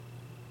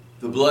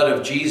The blood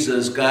of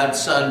Jesus,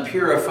 God's Son,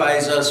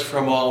 purifies us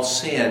from all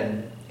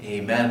sin.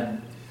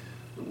 Amen.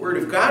 The Word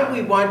of God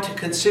we want to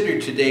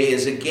consider today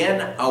is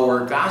again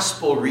our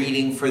gospel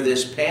reading for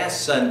this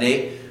past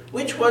Sunday,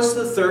 which was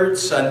the third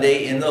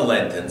Sunday in the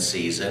Lenten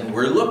season.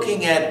 We're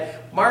looking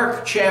at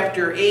Mark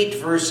chapter 8,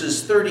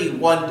 verses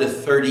 31 to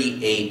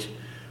 38,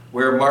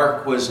 where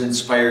Mark was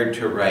inspired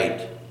to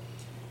write,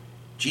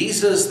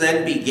 Jesus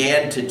then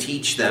began to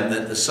teach them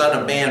that the Son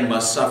of Man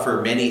must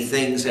suffer many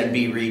things and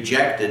be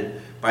rejected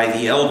by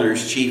the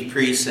elders, chief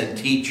priests, and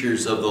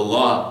teachers of the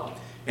law,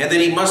 and that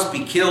he must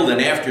be killed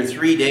and after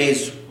 3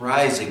 days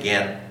rise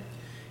again.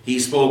 He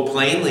spoke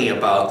plainly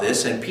about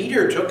this, and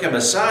Peter took him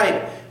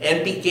aside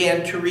and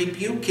began to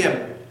rebuke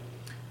him.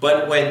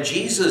 But when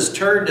Jesus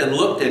turned and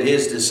looked at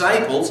his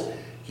disciples,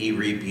 he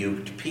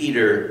rebuked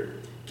Peter.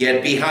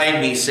 "Get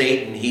behind me,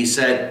 Satan," he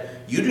said.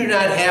 "You do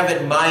not have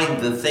in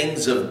mind the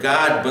things of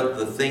God, but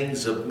the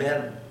things of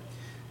men."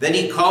 Then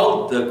he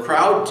called the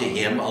crowd to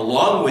him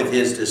along with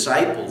his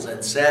disciples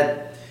and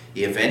said,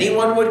 "If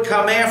anyone would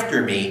come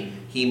after me,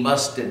 he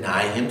must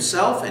deny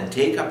himself and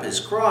take up his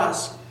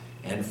cross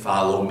and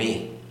follow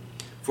me.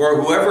 For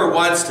whoever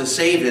wants to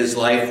save his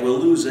life will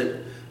lose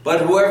it,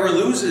 but whoever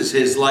loses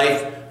his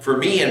life for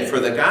me and for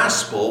the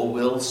gospel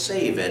will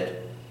save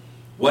it.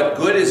 What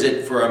good is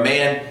it for a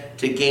man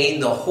to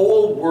gain the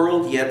whole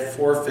world yet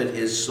forfeit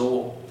his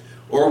soul?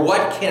 Or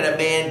what can a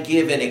man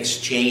give in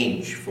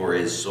exchange for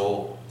his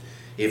soul?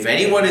 If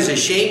anyone is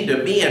ashamed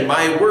of me and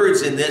my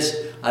words in this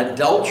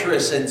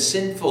adulterous and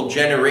sinful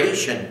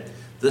generation,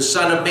 the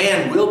Son of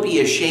Man will be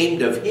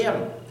ashamed of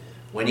him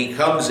when he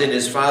comes in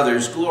his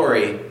Father's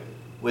glory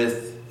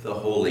with the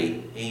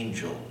holy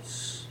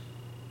angels."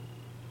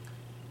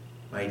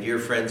 My dear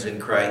friends in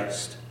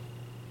Christ,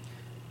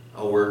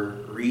 our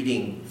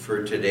reading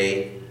for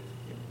today,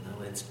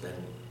 it's been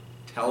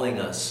telling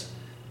us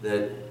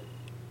that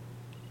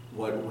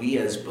what we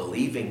as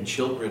believing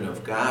children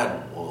of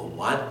God will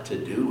want to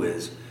do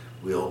is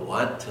we'll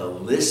want to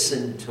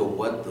listen to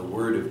what the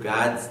Word of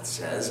God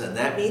says, and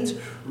that means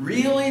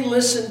really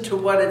listen to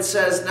what it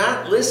says,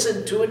 not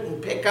listen to it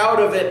and pick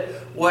out of it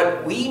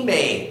what we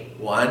may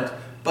want,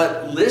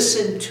 but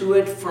listen to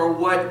it for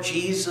what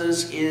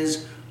Jesus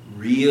is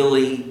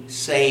really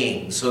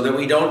saying, so that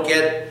we don't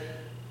get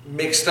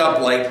mixed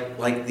up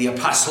like the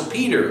Apostle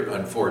Peter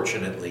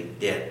unfortunately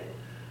did.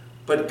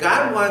 But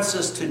God wants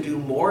us to do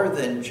more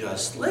than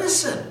just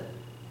listen.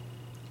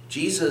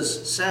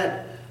 Jesus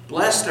said,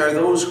 "Blessed are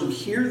those who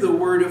hear the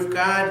word of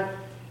God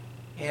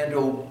and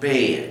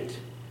obey it."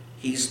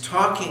 He's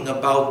talking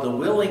about the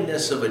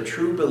willingness of a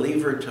true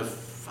believer to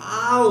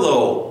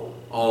follow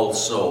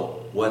also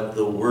what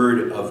the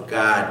word of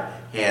God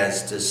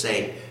has to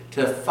say,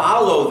 to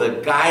follow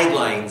the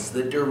guidelines,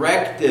 the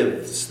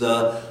directives,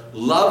 the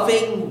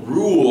loving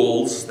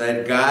rules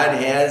that God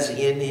has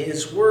in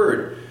his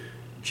word.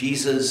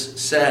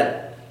 Jesus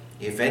said,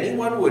 "If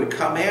anyone would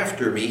come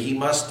after me, he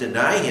must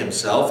deny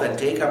himself and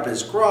take up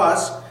his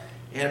cross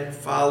and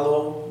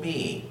follow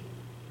me."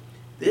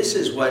 This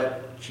is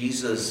what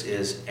Jesus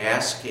is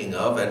asking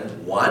of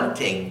and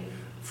wanting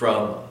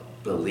from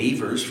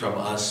believers, from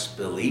us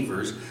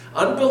believers.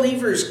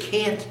 Unbelievers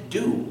can't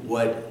do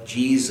what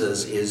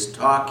Jesus is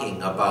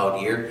talking about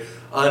here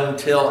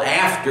until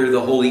after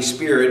the Holy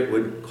Spirit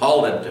would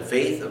call them to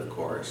faith, of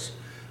course.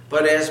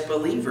 But as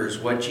believers,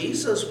 what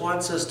Jesus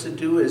wants us to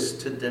do is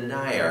to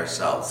deny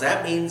ourselves.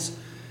 That means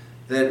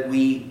that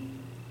we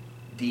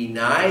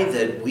deny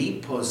that we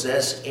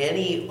possess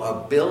any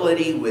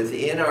ability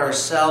within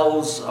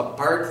ourselves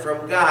apart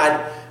from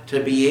God to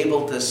be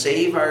able to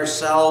save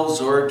ourselves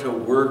or to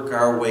work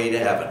our way to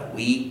heaven.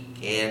 We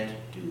can't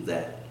do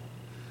that.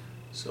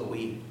 So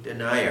we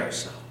deny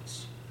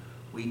ourselves.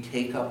 We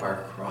take up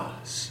our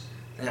cross.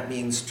 That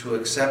means to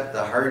accept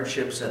the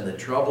hardships and the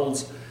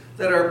troubles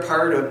that are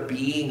part of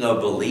being a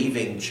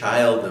believing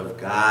child of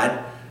God,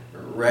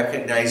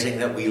 recognizing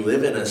that we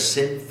live in a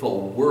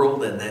sinful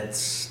world and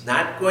that's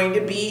not going to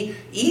be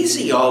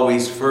easy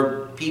always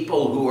for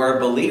people who are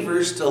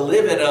believers to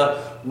live in a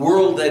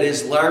world that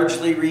is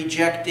largely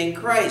rejecting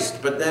Christ.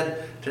 But then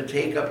to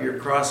take up your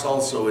cross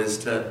also is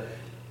to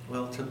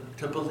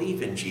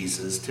believe in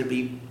Jesus, to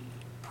be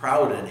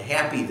proud and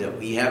happy that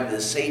we have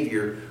this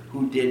Savior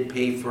who did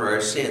pay for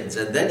our sins.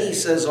 And then he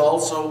says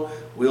also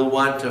we'll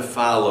want to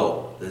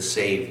follow the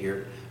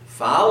Savior.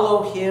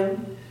 Follow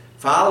him,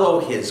 follow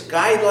his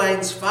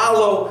guidelines,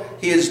 follow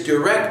his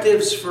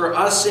directives for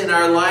us in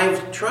our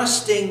life,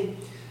 trusting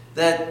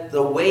that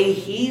the way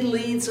he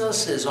leads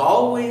us is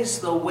always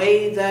the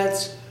way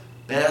that's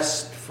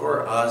best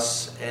for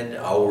us and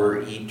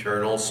our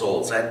eternal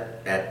souls.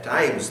 At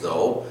times,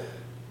 though,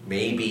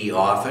 maybe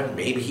often,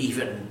 maybe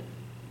even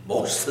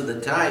most of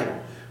the time,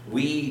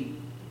 we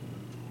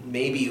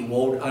maybe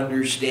won't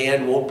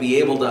be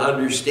able to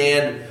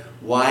understand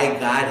why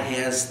God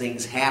has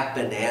things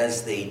happen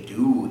as they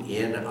do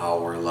in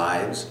our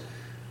lives.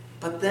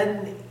 But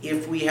then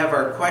if we have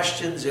our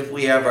questions, if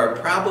we have our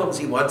problems,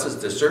 he wants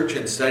us to search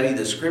and study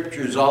the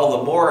scriptures all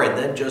the more, and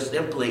then just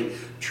simply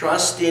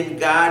trust in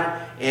God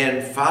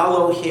and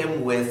follow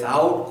him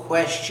without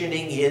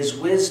questioning his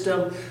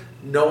wisdom,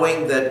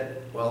 knowing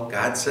that, well,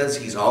 God says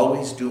he's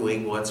always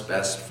doing what's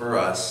best for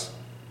us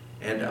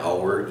and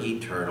our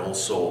eternal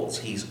souls.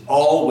 He's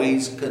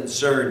always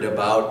concerned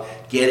about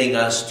getting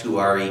us to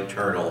our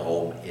eternal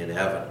home in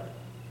heaven.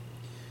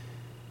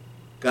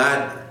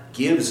 God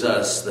gives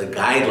us the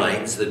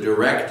guidelines, the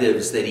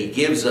directives that he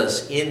gives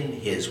us in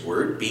his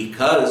word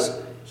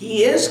because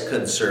he is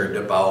concerned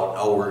about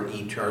our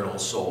eternal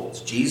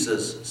souls.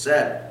 Jesus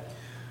said,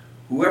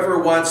 "Whoever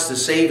wants to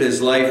save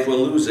his life will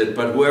lose it,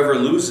 but whoever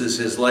loses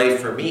his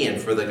life for me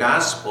and for the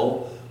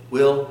gospel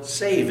will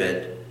save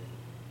it."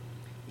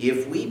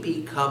 If we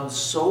become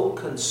so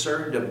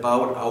concerned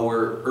about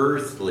our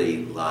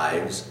earthly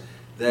lives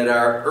that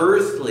our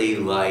earthly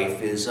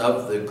life is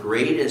of the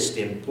greatest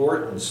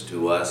importance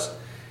to us,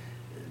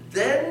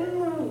 then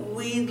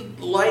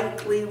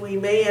we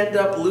may end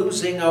up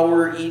losing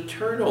our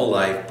eternal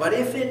life. But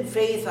if in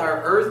faith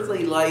our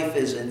earthly life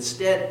is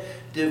instead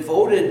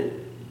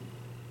devoted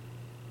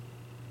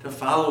to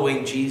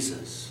following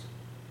Jesus,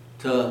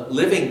 to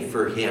living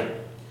for him,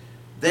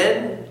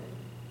 then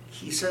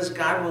he says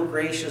God will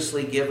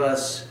graciously give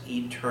us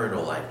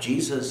eternal life.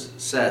 Jesus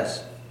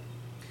says,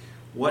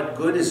 "What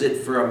good is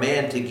it for a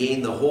man to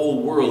gain the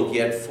whole world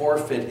yet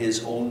forfeit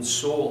his own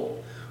soul?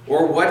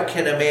 Or what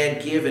can a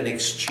man give in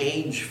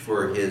exchange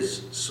for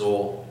his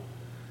soul?"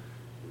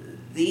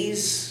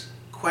 These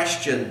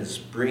questions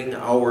bring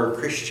our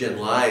Christian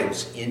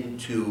lives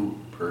into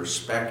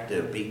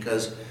perspective,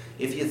 because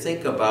if you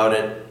think about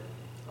it,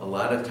 a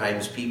lot of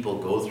times people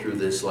go through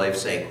this life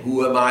saying,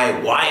 "Who am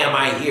I? Why am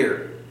I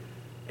here?"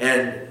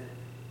 And,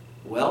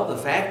 well, the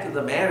fact of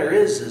the matter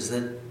is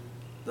that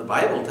the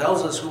Bible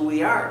tells us who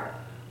we are.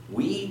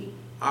 We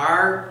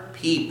are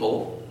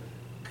people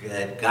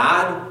that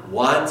God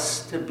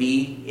wants to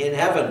be in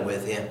heaven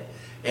with him.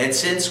 And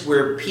since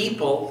we're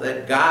people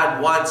that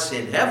God wants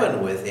in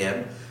heaven with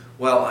him,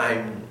 well,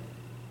 I'm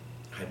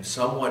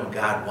someone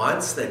God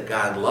wants, that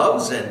God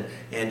loves, and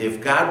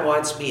if God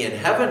wants me in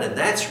heaven, and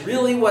that's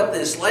really what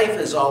this life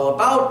is all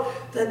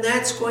about, then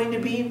that's going to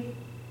be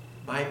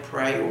my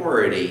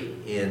priority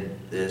in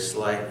this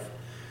life.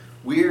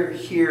 We're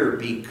here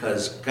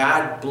because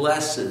God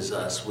blesses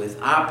us with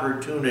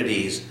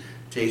opportunities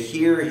to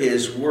hear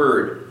his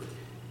word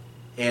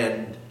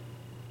and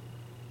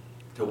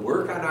to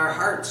work on our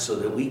hearts so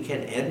that we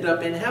can end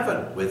up in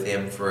heaven with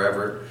him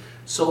forever.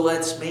 So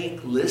let's make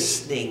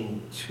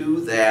listening to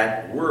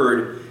that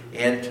word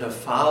and to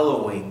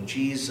following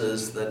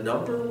Jesus the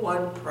number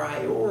one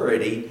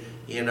priority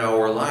in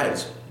our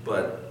lives.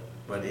 But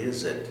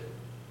is it?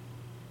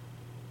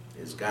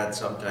 Is God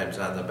sometimes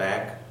on the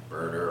back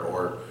burner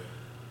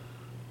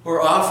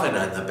or often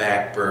on the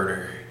back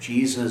burner?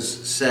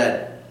 Jesus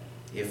said,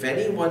 "If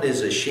anyone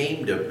is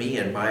ashamed of me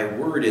and my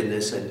word in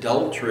this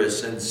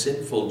adulterous and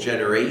sinful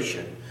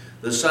generation,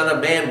 the Son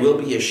of Man will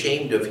be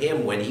ashamed of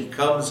him when he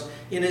comes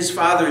in his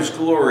Father's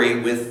glory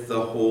with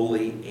the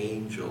holy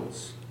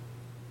angels."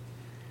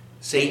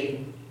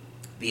 Satan,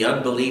 the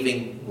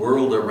unbelieving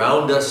world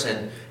around us,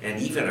 and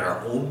even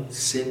our own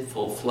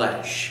sinful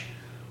flesh,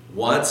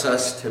 wants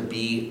us to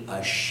be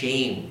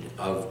ashamed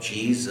of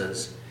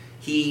Jesus.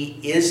 He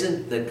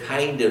isn't the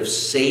kind of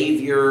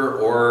Savior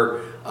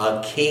or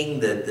a king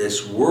that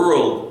this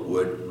world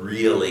would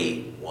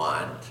really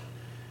want,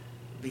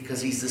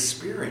 because he's the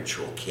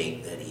spiritual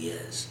king that he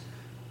is.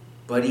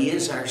 But he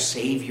is our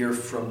Savior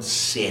from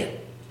sin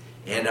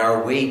and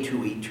our way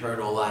to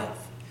eternal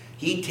life.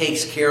 He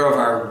takes care of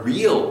our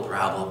real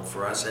problem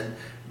for us, and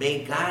may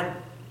God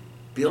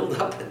build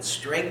up and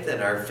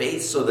strengthen our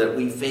faith so that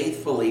we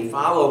faithfully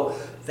follow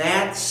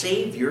that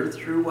Savior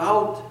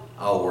throughout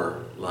our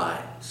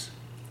lives.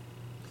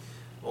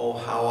 Oh,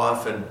 how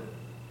often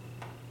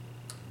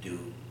do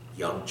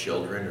young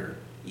children or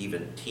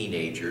even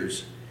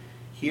teenagers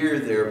hear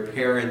their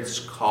parents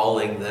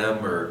calling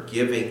them or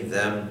giving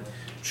them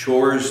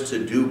chores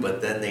to do,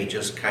 but then they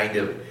just kind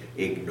of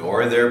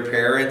ignore their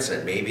parents,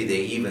 and maybe they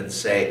even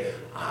say,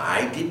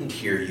 "I didn't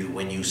hear you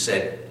when you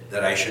said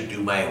that I should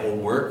do my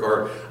homework,"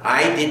 or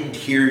 "I didn't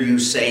hear you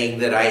saying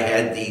that I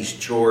had these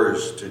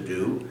chores to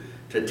do,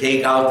 to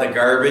take out the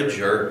garbage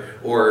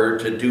or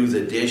to do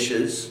the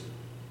dishes."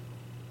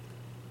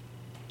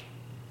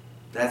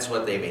 That's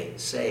what they may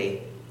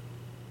say,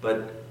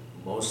 but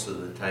most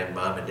of the time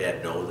mom and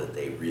dad know that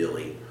they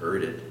really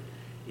heard it.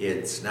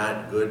 It's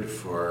not good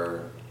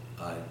for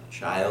a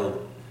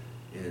child.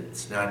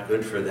 It's not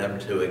good for them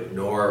to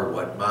ignore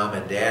what mom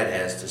and dad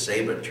has to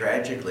say, but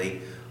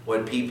tragically,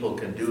 what people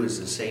can do is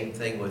the same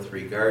thing with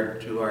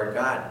regard to our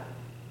God.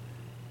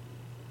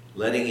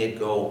 Letting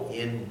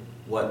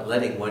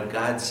what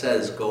God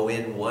says go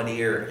in one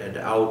ear and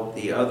out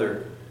the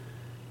other.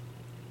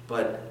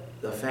 But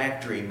the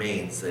fact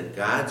remains that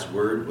God's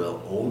word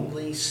will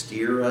only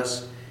steer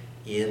us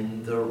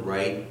in the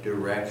right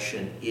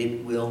direction.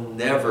 It will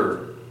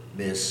never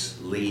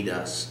mislead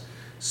us.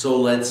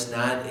 So let's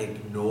not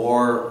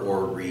ignore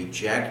or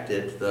reject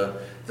it. The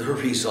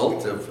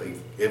result of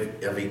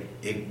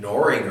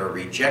ignoring or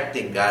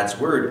rejecting God's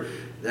word,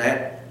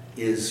 can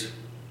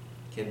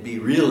be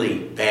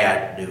really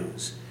bad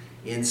news.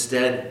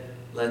 Instead,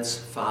 let's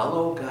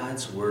follow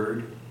God's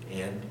word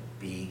and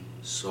be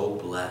so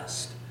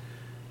blessed.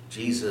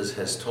 Jesus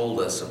has told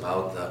us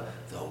about the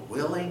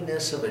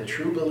willingness of a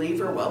true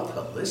believer,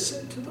 to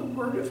listen to the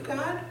word of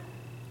God,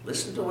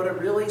 listen to what it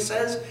really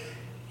says,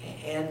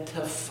 and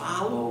to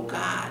follow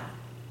God,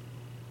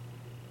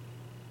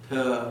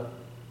 to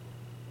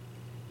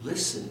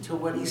listen to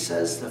what he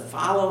says, to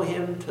follow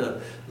him,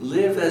 to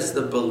live as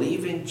the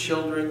believing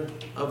children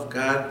of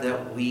God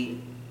that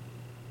we,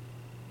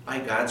 by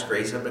God's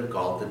grace, have been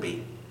called to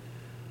be.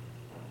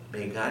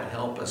 May God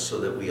help us so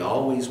that we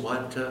always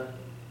want to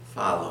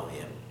follow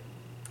him,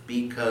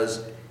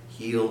 because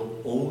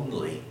he'll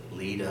only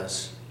lead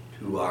us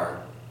to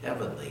our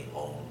heavenly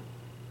home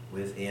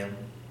with him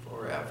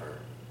forever.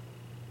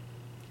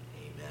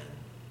 Amen.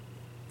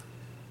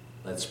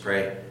 Let's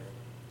pray.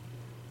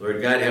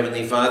 Lord God,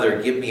 Heavenly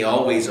Father, give me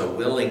always a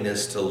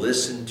willingness to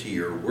listen to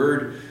your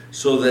word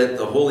so that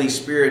the Holy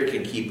Spirit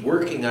can keep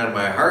working on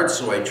my heart,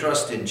 so I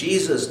trust in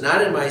Jesus,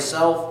 not in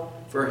myself,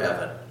 for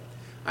heaven.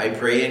 I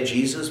pray in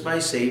Jesus, my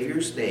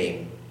Savior's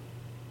name.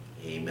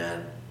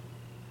 Amen.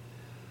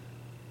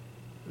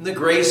 And the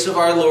grace of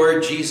our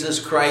Lord Jesus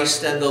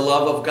Christ and the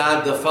love of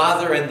God the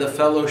Father and the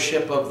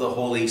fellowship of the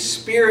Holy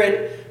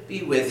Spirit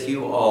be with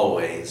you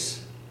always.